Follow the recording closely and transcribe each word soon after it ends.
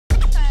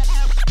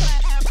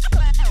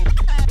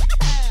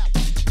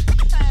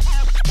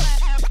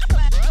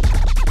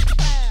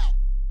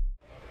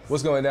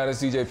What's going down? It's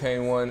DJ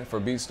Payne 1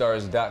 for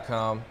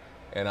BeatStars.com,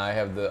 and I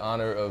have the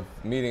honor of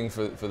meeting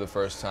for the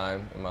first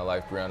time in my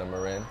life Breana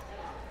Marin.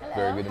 Hello,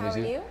 very good to how meet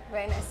are you. you?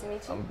 Very nice to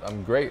meet you.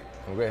 I'm great.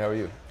 I'm great. How are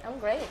you? I'm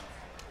great.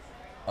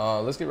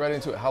 Let's get right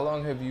into it. How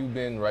long have you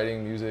been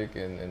writing music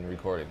and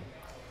recording?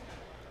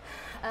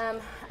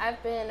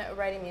 I've been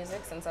writing music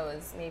since I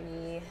was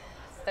maybe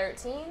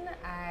 13.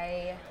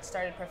 I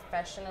started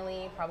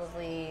professionally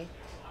probably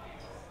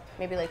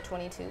maybe like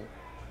 22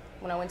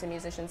 when I went to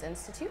Musicians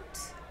Institute,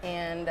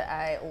 and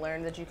I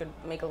learned that you could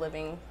make a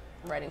living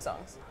writing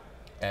songs.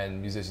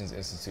 And Musicians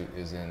Institute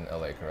is in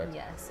LA, correct?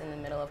 Yes, in the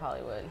middle of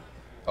Hollywood.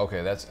 Okay,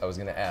 I was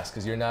gonna ask,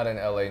 because you're not an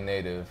LA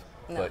native,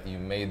 No. but you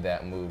made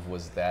that move.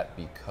 Was that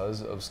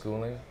because of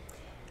schooling?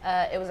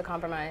 It was a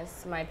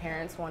compromise. My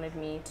parents wanted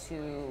me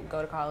to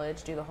go to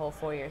college, do the whole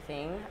 4-year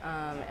thing,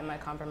 and my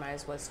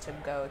compromise was to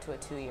go to a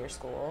 2-year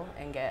school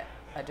and get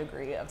a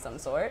degree of some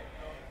sort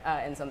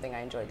in something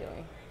I enjoy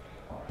doing.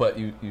 But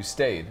you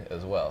stayed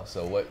as well,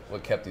 so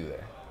what kept you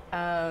there?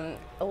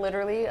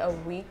 Literally a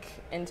week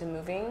into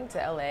moving to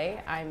LA,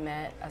 I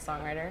met a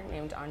songwriter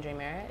named Breana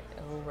Marin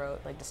who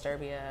wrote like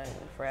Disturbia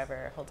and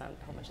Forever, a whole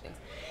bunch of things.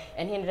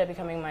 And he ended up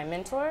becoming my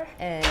mentor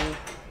and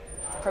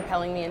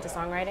propelling me into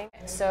songwriting.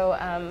 So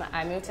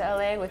I moved to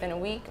LA within a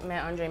week,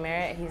 met Breana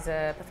Marin. He's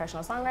a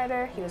professional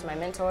songwriter. He was my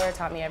mentor,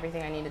 taught me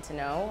everything I needed to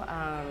know.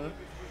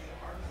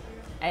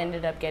 I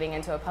ended up getting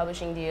into a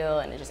publishing deal,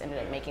 and it just ended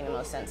up making the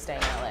most sense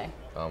staying in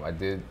LA. I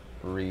did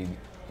read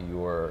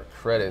your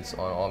credits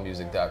on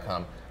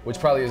allmusic.com, which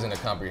probably isn't a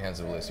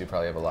comprehensive list. You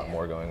probably have a lot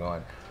more going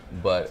on.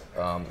 But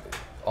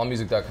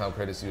allmusic.com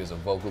credits you as a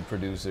vocal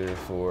producer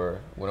for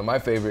one of my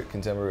favorite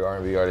contemporary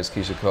R&B artists,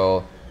 Keisha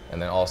Cole,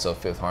 and then also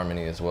Fifth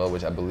Harmony as well,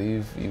 which I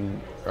believe you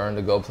earned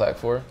a gold plaque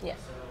for? Yes.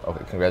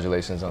 Okay,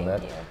 congratulations on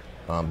that. Thank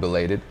you.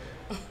 Belated.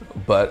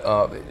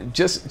 But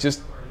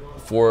just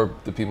for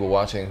the people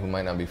watching who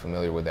might not be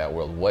familiar with that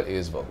world, what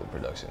is vocal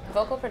production?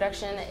 Vocal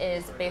production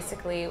is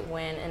basically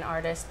when an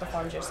artist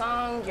performs your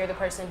song, you're the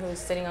person who's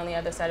sitting on the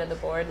other side of the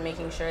board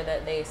making sure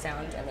that they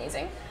sound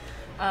amazing.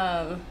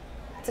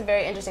 It's a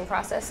very interesting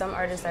process. Some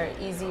artists are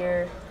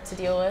easier to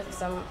deal with,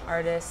 some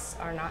artists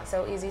are not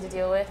so easy to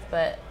deal with,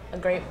 but a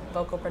great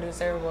vocal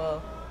producer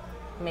will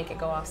make it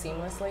go off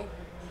seamlessly.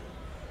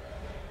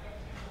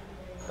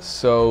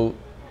 So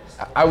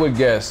I would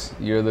guess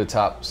you're the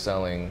top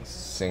selling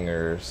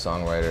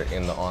singer-songwriter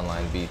in the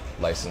online beat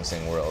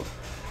licensing world,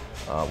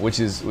 which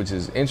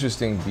is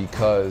interesting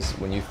because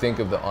when you think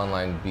of the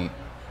online beat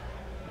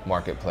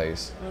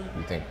marketplace,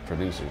 you think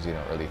producers, you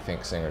don't really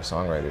think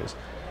singer-songwriters.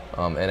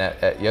 And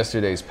at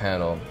yesterday's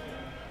panel,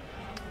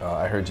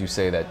 I heard you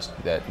say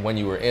that when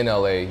you were in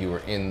LA, you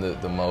were in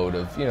the mode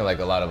of, like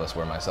a lot of us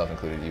were, myself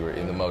included, you were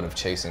in the mode of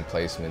chasing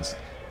placements,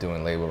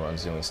 doing label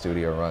runs, doing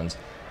studio runs.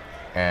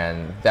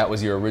 And that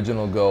was your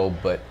original goal,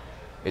 but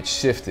it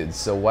shifted.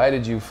 So why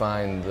did you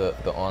find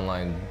the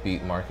online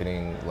beat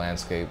marketing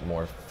landscape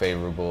more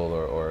favorable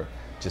or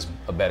just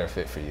a better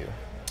fit for you?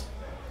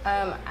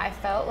 I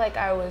felt like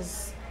I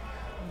was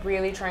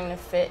really trying to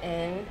fit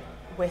in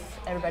with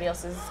everybody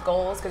else's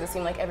goals, because it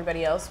seemed like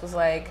everybody else was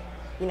like,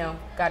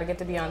 gotta get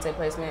the Beyonce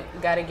placement,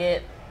 gotta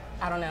get,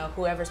 I don't know,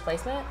 whoever's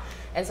placement.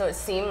 And so it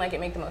seemed like it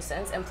made the most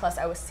sense. And plus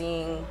I was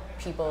seeing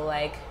people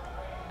like,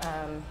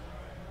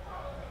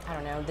 I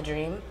don't know, The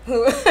Dream,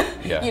 who,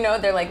 Yeah.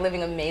 they're like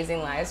living amazing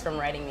lives from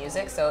writing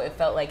music. So it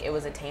felt like it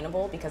was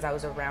attainable because I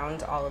was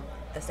around all of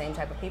the same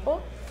type of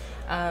people.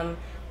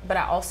 But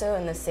I also,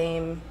 in the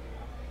same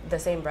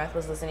breath,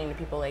 was listening to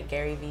people like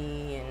Gary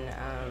Vee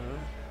and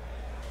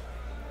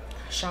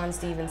Sean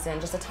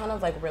Stevenson, just a ton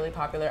of like really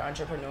popular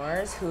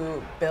entrepreneurs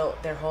who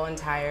built their whole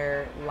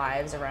entire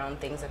lives around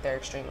things that they're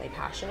extremely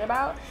passionate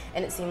about.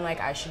 And it seemed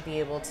like I should be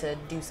able to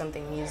do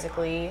something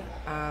musically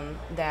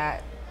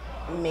that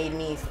made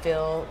me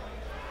feel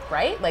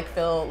right,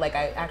 feel like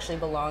I actually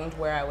belonged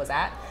where I was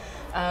at.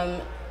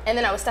 And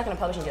then I was stuck in a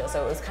publishing deal,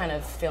 so it was kind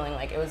of feeling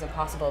like it was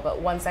impossible. But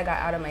once I got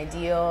out of my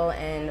deal,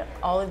 and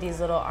all of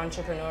these little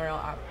entrepreneurial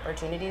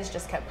opportunities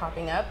just kept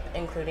popping up,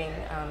 including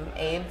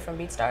Abe from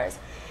BeatStars,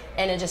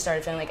 and it just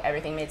started feeling like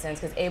everything made sense,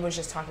 because Abe was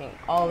just talking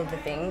all of the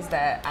things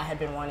that I had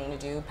been wanting to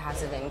do: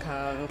 passive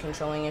income,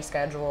 controlling your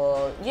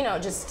schedule,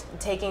 just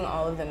taking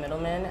all of the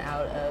middlemen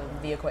out of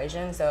the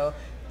equation. So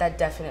that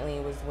definitely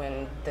was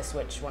when the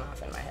switch went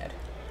off in my head.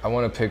 I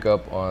want to pick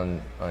up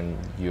on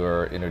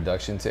your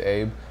introduction to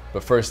Abe,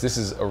 but first, this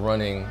is a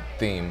running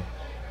theme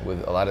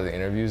with a lot of the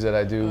interviews that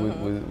I do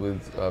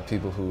with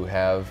people who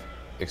have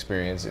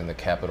experience in the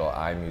capital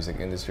I music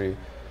industry.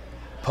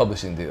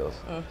 Publishing deals,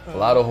 a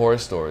lot of horror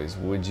stories.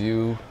 Would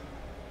you,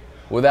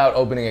 without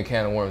opening a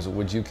can of worms,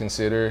 would you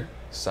consider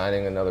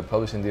signing another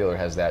publishing deal, or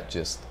has that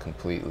just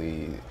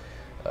completely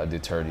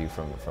deterred you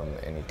from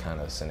any kind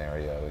of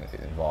scenario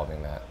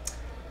involving that?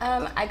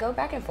 I go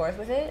back and forth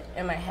with it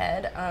in my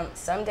head.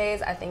 Some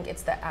days I think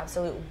it's the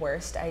absolute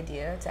worst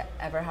idea to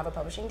ever have a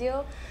publishing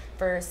deal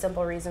for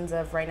simple reasons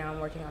of right now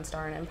I'm working on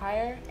Star and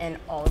Empire and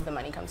all of the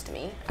money comes to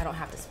me. I don't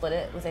have to split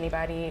it with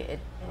anybody.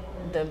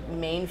 The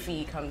main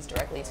fee comes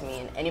directly to me,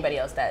 and anybody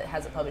else that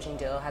has a publishing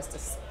deal has to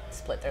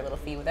split their little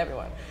fee with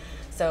everyone.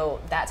 So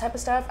that type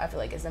of stuff I feel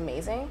like is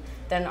amazing.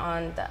 Then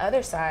on the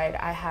other side,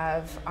 I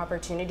have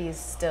opportunities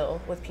still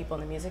with people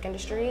in the music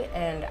industry,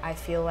 and I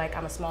feel like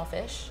I'm a small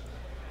fish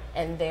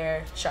and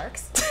they're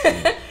sharks.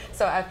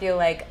 So I feel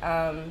like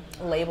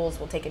labels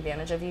will take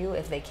advantage of you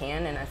if they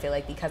can, and I feel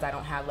like because I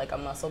don't have like a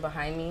muscle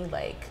behind me,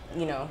 like,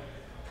 you know,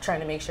 trying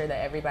to make sure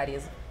that everybody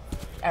is,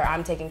 or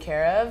I'm taken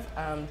care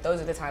of,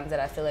 those are the times that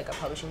I feel like a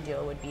publishing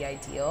deal would be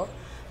ideal.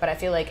 But I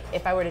feel like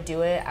if I were to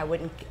do it, I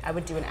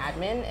would do an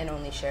admin and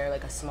only share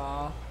like a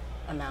small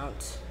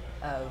amount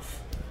of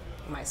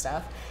my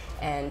stuff.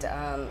 And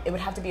it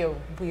would have to be a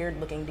weird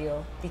looking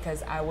deal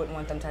because I wouldn't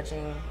want them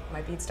touching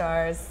my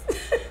BeatStars.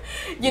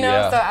 You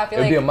know, so I feel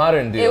like it would be a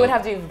modern deal. It would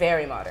have to be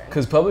very modern.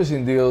 Because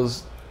publishing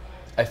deals,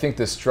 I think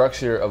the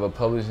structure of a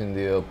publishing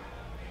deal,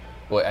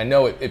 well, I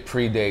know it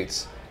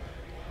predates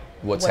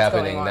what's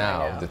happening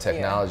now, right now, the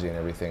technology and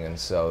everything. And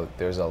so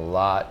there's a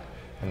lot,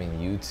 I mean,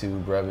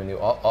 YouTube revenue,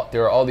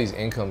 there are all these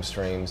income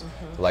streams,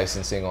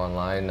 licensing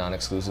online,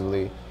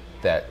 non-exclusively,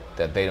 that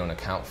they don't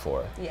account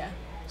for. Yeah.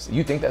 So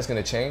you think that's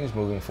going to change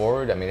moving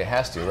forward? I mean, it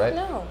has to, right?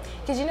 No,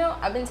 because you know,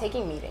 I've been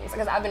taking meetings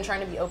because I've been trying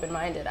to be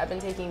open-minded. I've been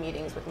taking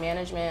meetings with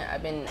management.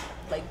 I've been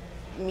like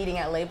meeting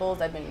at labels.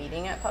 I've been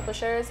meeting at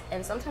publishers.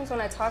 And sometimes when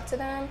I talk to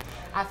them,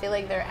 I feel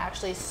like they're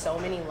actually so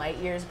many light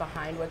years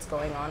behind what's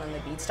going on in the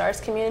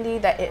BeatStars community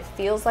that it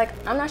feels like,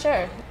 I'm not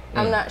sure.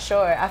 I'm not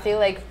sure. I feel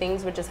like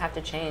things would just have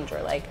to change,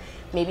 or like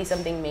maybe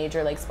something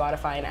major like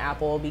Spotify and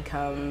Apple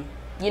become,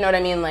 you know what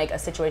I mean, like a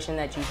situation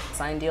that you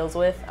sign deals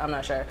with. I'm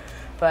not sure.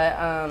 But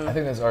I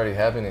think that's already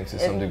happening to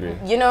some degree.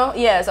 You know,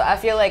 yeah, so I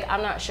feel like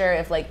I'm not sure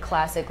if like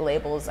classic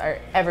labels are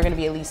ever going to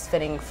be at least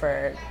fitting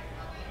for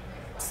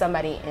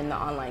somebody in the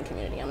online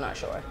community. I'm not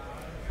sure.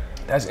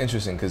 That's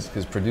interesting because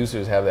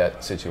producers have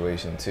that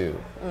situation too.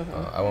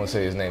 I won't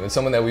say his name. It's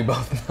someone that we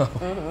both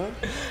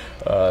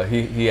know.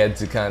 He had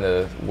to kind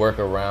of work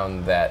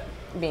around that.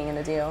 Being in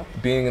the deal.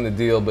 Being in the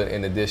deal, but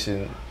in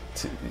addition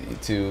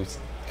to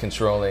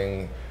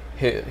controlling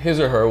his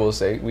or her, we'll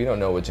say, we don't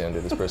know what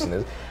gender this person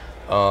is,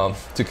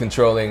 to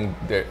controlling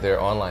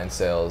their online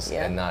sales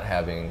and not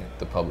having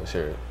the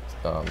publisher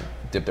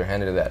dip their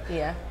hand into that.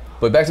 Yeah.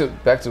 But back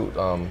to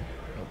a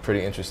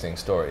pretty interesting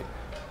story.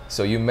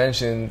 So you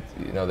mentioned,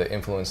 you know, the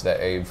influence that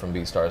Abe from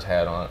BeatStars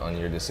had on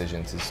your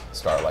decision to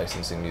start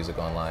licensing music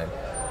online.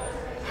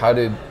 How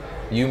did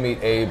you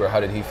meet Abe, or how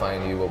did he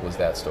find you? What was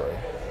that story?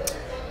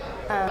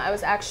 I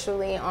was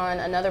actually on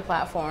another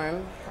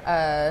platform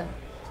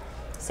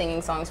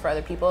singing songs for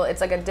other people. It's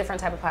like a different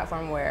type of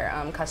platform where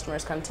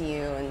customers come to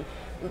you, and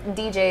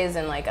DJs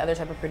and like other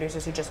type of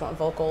producers who just want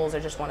vocals or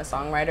just want a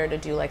songwriter to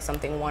do like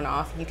something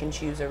one-off. You can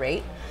choose a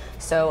rate.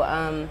 So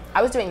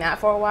I was doing that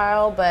for a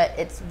while, but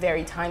it's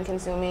very time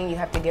consuming. You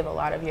have to give a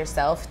lot of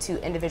yourself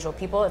to individual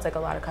people. It's like a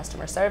lot of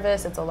customer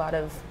service. It's a lot.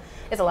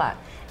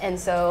 And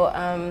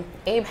so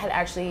Abe had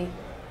actually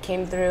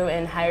came through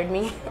and hired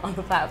me on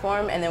the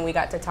platform, and then we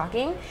got to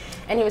talking,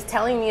 and he was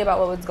telling me about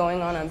what was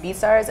going on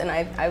BeatStars, and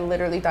I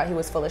literally thought he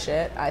was full of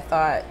shit. I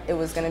thought it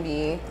was gonna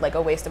be like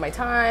a waste of my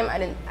time.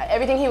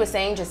 Everything he was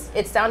saying,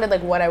 it sounded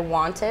like what I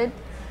wanted,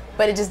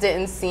 but it just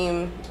didn't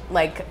seem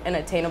like an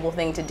attainable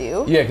thing to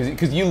do. Yeah,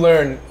 because you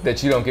learn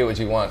that you don't get what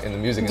you want in the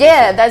music industry.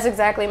 Yeah, that's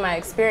exactly my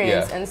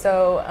experience. Yeah. And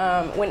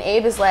so when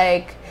Abe is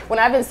like, when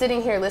I've been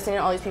sitting here listening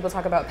to all these people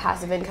talk about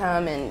passive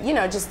income and, you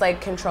know, just like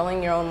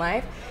controlling your own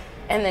life,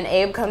 and then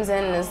Abe comes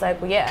in and is like,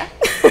 well, yeah,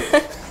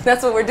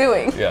 that's what we're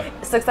doing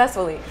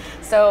successfully.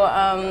 So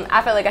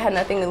I felt like I had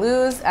nothing to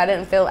lose.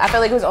 I felt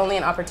like it was only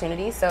an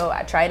opportunity. So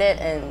I tried it,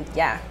 and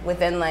yeah,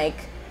 within like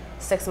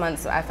 6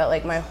 months, I felt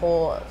like my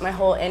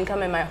whole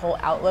income and my whole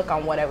outlook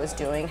on what I was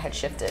doing had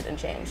shifted and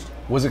changed.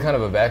 Was it kind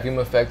of a vacuum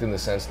effect in the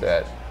sense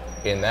that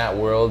in that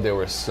world there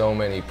were so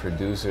many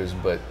producers,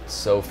 but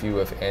so few,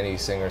 if any,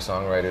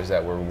 singer-songwriters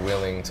that were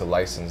willing to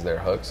license their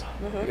hooks?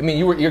 I mean,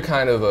 you're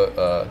kind of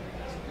a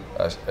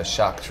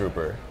shock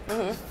trooper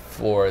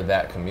for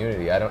that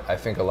community. I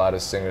think a lot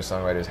of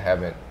singer-songwriters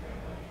haven't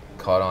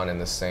caught on in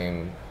the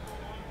same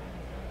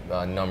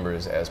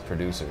numbers as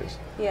producers.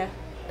 Yeah.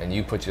 And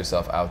you put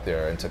yourself out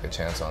there and took a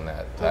chance on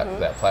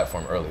that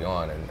platform early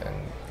on, and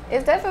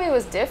it definitely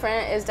was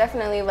different. It's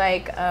definitely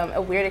like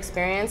a weird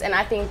experience, and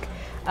I think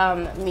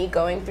me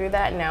going through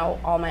that, now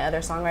all my other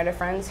songwriter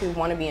friends who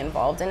want to be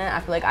involved in it, I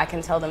feel like I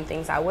can tell them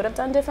things I would have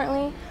done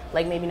differently,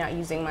 like maybe not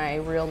using my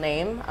real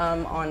name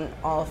on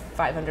all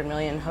 500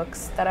 million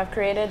hooks that I've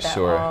created that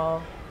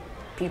all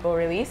people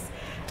release,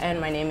 and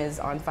my name is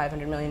on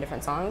 500 million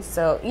different songs.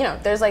 So, you know,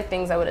 there's like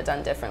things I would have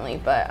done differently,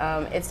 but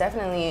it's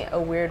definitely a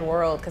weird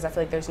world because I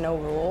feel like there's no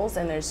rules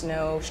and there's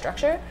no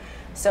structure.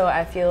 So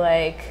I feel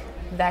like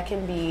that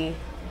can be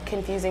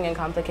confusing and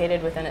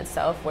complicated within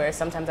itself, where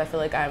sometimes I feel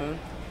like I'm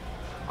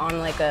on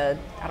like a,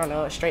 I don't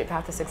know, a straight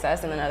path to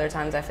success, and then other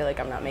times I feel like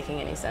I'm not making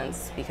any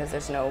sense because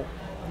there's no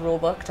rule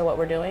book to what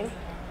we're doing.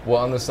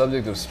 Well, on the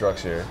subject of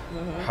structure,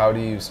 how do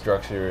you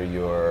structure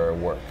your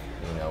work?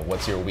 You know,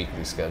 what's your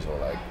weekly schedule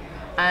like?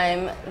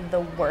 I'm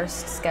the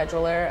worst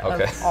scheduler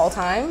of all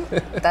time.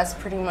 That's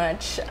pretty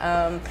much,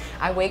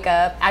 I wake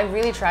up, I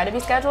really try to be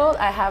scheduled.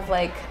 I have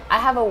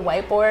a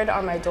whiteboard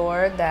on my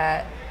door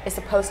that is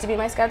supposed to be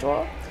my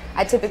schedule.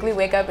 I typically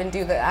wake up and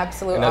do the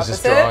absolute and that's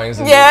opposite. Just drawings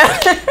and yeah,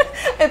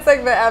 it's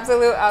like the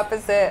absolute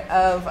opposite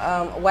of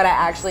what I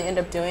actually end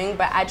up doing.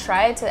 But I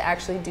try to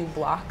actually do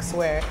blocks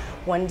where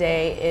one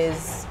day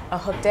is a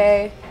hook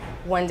day.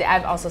 One day,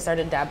 I've also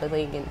started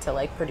dabbling into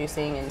like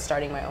producing and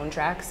starting my own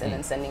tracks and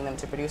then sending them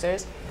to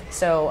producers.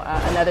 So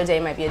another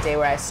day might be a day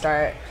where I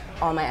start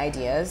all my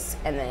ideas,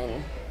 and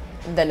then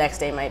the next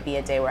day might be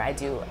a day where I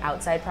do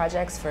outside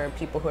projects for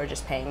people who are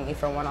just paying me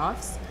for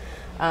one-offs.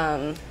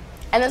 And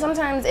then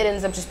sometimes it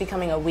ends up just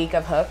becoming a week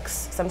of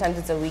hooks. Sometimes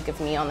it's a week of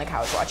me on the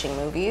couch watching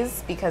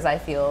movies because I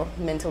feel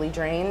mentally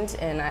drained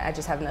and I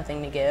just have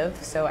nothing to give.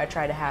 So I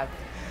try to have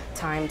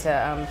time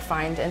to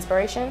find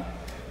inspiration.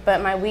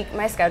 But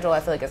my schedule,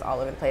 I feel like, is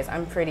all over the place.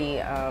 I'm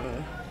pretty, I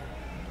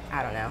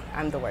don't know,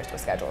 I'm the worst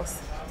with schedules.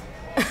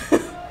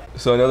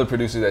 So another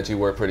producer that you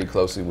work pretty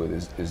closely with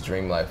is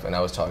Dream Life, and I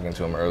was talking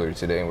to him earlier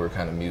today, and we were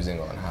kind of musing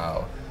on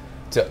how,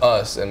 to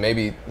us, and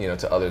maybe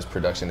to others,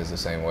 production is the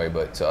same way,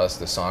 but to us,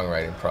 the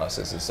songwriting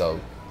process is so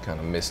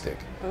kind of mystic.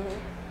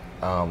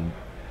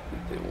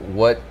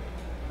 What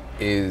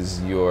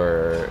is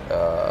your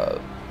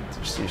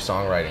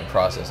songwriting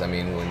process? I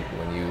mean,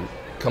 when you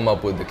come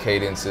up with the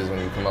cadences, when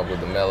you come up with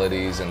the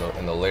melodies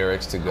and the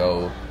lyrics to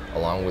go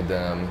along with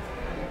them,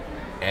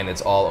 and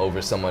it's all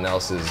over someone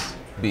else's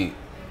beat.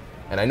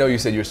 And I know you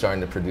said you're starting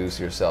to produce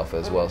yourself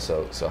as well,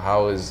 so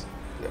how is,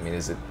 I mean,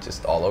 is it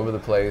just all over the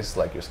place,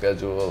 like your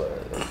schedule,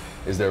 or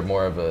is there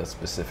more of a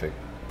specific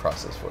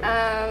process for you?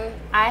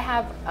 I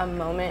have a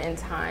moment in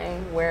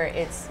time where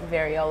it's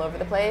very all over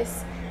the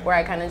place, where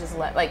I kind of just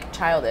let, like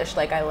childish,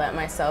 like I let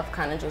myself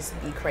kind of just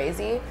be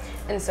crazy.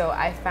 And so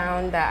I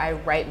found that I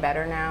write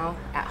better now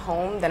at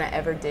home than I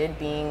ever did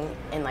being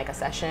in like a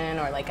session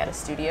or like at a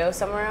studio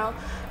somewhere else,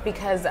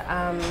 because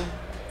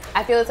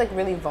I feel it's like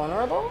really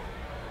vulnerable.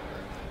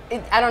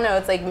 I don't know,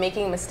 it's like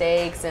making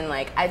mistakes, and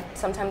like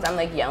sometimes I'm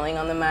like yelling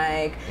on the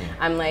mic,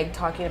 I'm like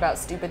talking about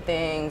stupid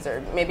things,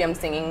 or maybe I'm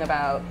singing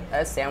about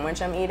a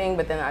sandwich I'm eating,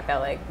 but then I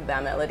felt like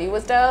that melody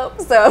was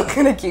dope, so I'm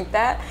gonna keep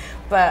that.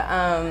 But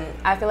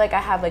I feel like I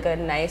have like a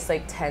nice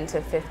like 10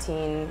 to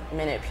 15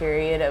 minute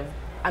period of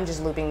I'm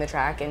just looping the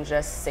track and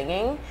just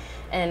singing.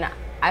 And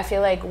I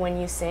feel like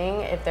when you sing,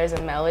 if there's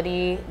a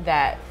melody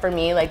that for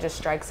me like just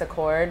strikes a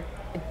chord,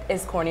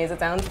 as corny as it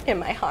sounds, in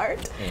my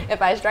heart.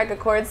 If I strike a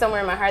chord somewhere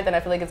in my heart, then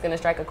I feel like it's going to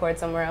strike a chord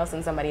somewhere else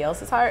in somebody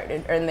else's heart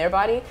or in their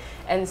body.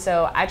 And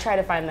so I try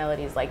to find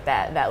melodies like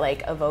that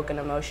like evoke an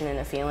emotion and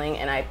a feeling,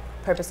 and I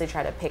purposely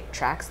try to pick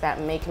tracks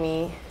that make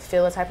me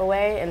feel a type of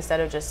way instead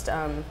of just,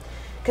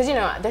 because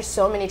there's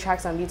so many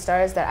tracks on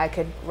BeatStars that I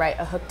could write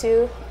a hook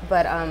to,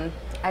 but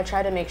I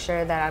try to make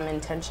sure that I'm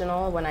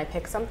intentional when I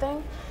pick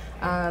something,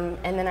 and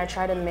then I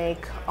try to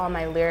make all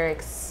my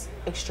lyrics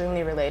extremely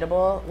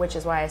relatable, which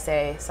is why I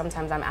say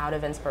sometimes I'm out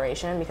of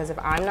inspiration, because if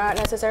I'm not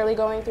necessarily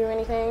going through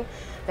anything,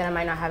 then I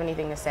might not have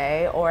anything to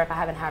say. Or if I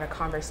haven't had a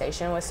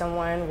conversation with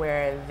someone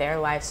where their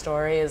life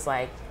story is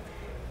like,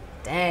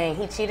 dang,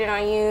 he cheated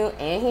on you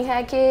and he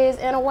had kids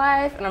and a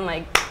wife, and I'm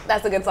like,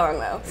 that's a good song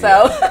though.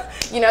 So,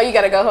 you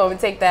gotta go home and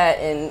take that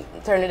and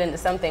turn it into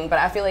something. But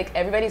I feel like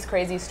everybody's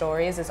crazy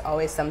stories is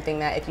always something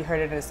that if you heard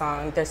it in a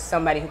song, there's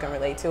somebody who can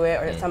relate to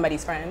it, or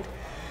somebody's friend.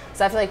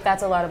 So I feel like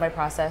that's a lot of my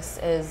process,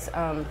 is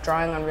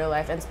drawing on real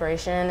life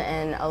inspiration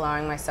and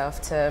allowing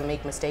myself to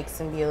make mistakes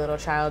and be a little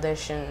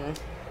childish and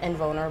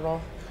vulnerable.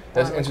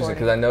 That's interesting,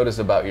 because I noticed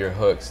about your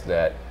hooks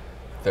that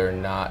they're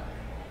not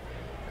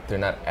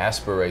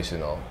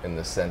aspirational in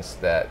the sense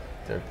that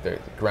they're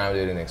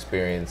grounded in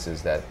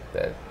experiences that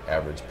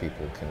average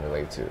people can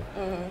relate to.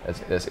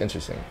 That's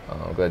interesting.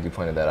 I'm glad you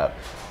pointed that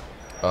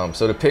out.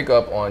 So to pick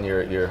up on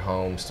your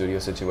home studio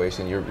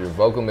situation, your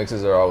vocal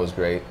mixes are always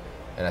great.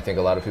 And I think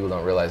a lot of people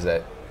don't realize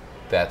that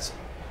that's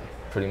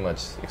pretty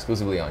much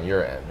exclusively on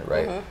your end,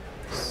 right?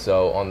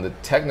 So on the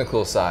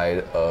technical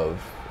side of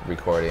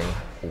recording,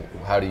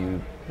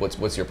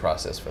 what's your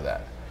process for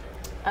that?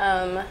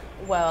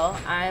 Well,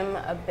 I'm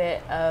a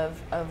bit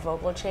of a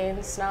vocal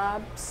chain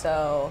snob,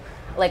 so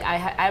like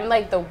I'm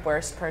like the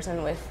worst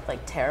person with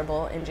like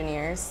terrible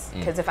engineers,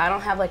 because if I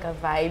don't have like a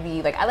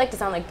vibey, like I like to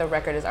sound like the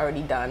record is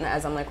already done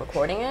as I'm like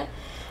recording it.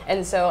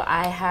 And so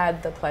I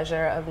had the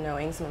pleasure of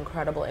knowing some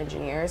incredible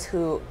engineers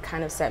who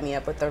kind of set me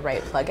up with the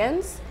right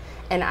plugins,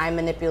 and I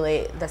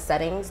manipulate the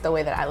settings the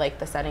way that I like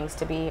the settings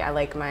to be. I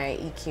like my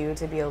EQ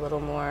to be a little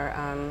more,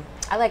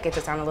 I like it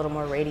to sound a little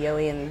more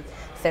radio-y and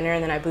thinner,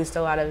 and then I boost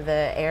a lot of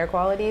the air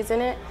qualities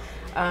in it.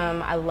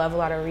 I love a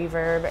lot of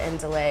reverb and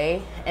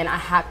delay, and I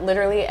have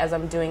literally, as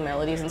I'm doing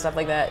melodies and stuff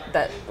like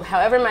that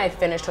however my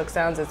finished hook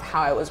sounds is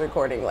how I was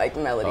recording like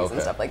melodies and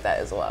stuff like that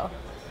as well.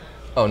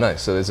 Oh,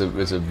 nice. So it's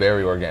a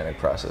very organic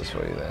process for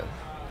you then.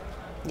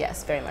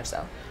 Yes, very much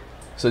so.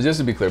 So just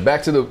to be clear,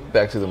 back to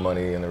the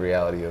money and the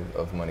reality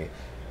of money.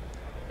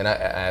 And I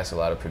ask a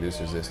lot of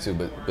producers this too,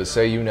 but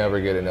say you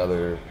never get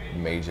another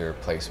major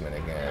placement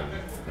again,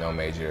 no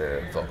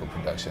major vocal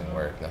production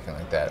work, nothing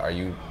like that.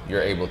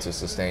 You're able to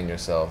sustain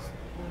yourself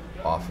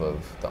off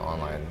of the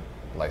online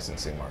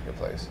licensing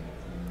marketplace?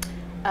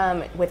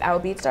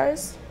 Without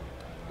BeatStars?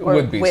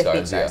 With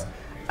BeatStars,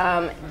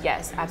 yeah.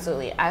 Yes,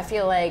 absolutely. I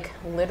feel like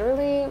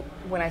literally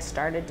when I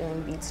started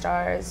doing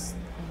BeatStars,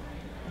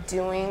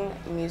 doing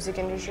music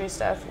industry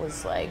stuff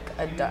was like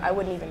I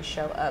wouldn't even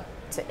show up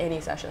to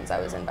any sessions I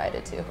was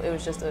invited to. It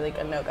was just like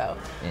a no-go.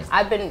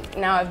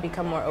 I've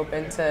become more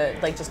open to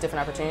like just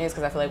different opportunities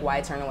because I feel like why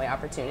turn away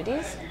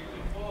opportunities?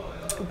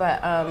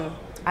 But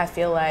I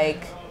feel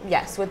like,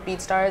 yes, with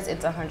BeatStars,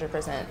 it's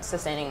 100%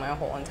 sustaining my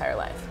whole entire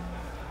life.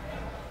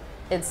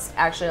 It's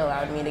actually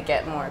allowed me to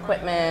get more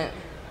equipment,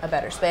 a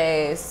better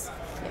space,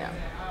 you know.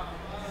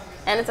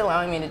 And it's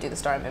allowing me to do the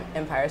Star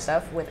Empire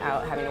stuff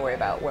without having to worry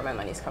about where my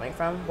money's coming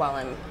from while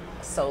I'm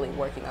solely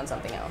working on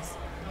something else.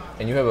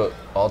 And you have an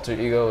alter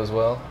ego as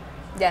well?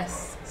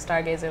 Yes,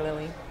 Stargazer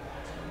Lily.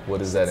 What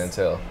does that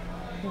entail?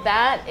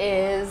 That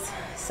is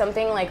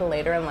something like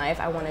later in life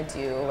I want to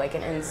do, like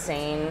an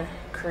insane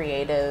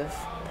creative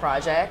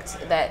project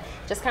that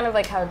just kind of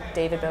like how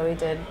David Bowie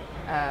did.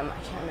 I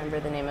can't remember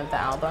the name of the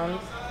album,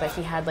 but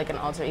he had like an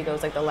alter ego. It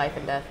was like the life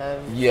and death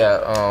of... Yeah.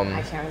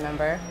 I can't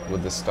remember.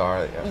 With the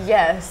star. Yeah.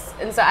 Yes.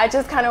 And so I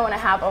just kind of want to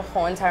have a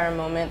whole entire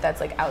moment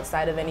that's like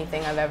outside of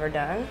anything I've ever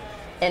done.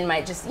 And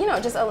might just, you know,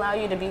 just allow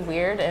you to be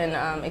weird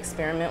and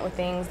experiment with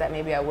things that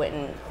maybe I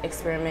wouldn't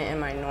experiment in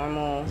my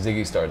normal...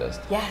 Ziggy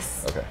Stardust.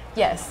 Yes. Okay.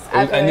 Yes.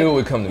 I knew it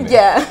would come to me.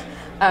 Yeah.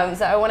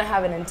 So I want to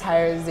have an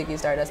entire Ziggy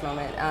Stardust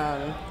moment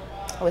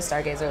with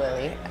Stargazer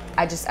Lily.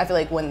 I feel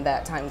like when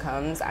that time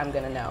comes, I'm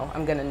gonna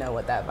know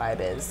what that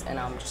vibe is, and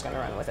I'm just gonna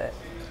run with it.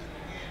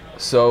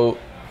 So,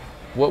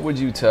 what would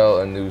you tell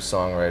a new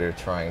songwriter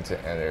trying to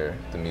enter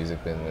the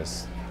music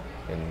business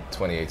in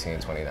 2018,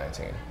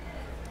 2019?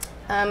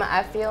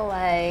 I feel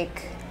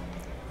like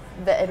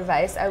the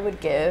advice I would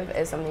give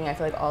is something I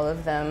feel like all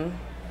of them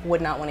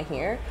would not want to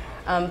hear.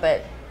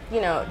 But,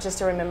 you know, just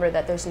to remember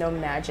that there's no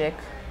magic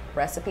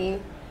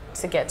recipe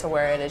to get to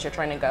where it is you're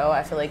trying to go.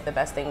 I feel like the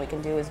best thing we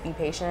can do is be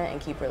patient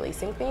and keep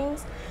releasing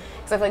things.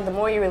 Because I feel like the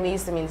more you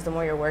release, it means the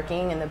more you're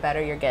working and the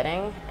better you're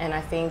getting. And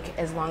I think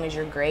as long as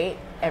you're great,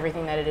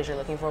 everything that it is you're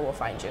looking for will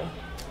find you.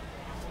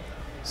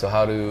 So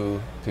how do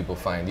people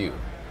find you?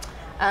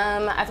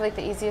 I feel like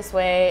the easiest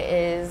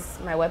way is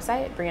my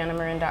website,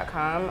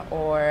 BreanaMarin.com,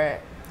 or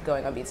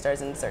going on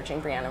BeatStars and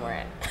searching Breana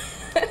Marin.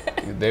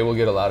 They will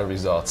get a lot of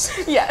results.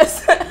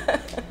 Yes.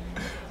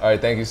 All right,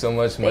 thank you so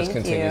much. Much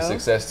continued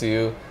success to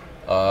you.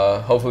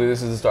 Hopefully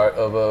this is the start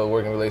of a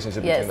working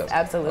relationship between us. Yes,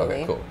 absolutely.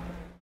 Okay, cool.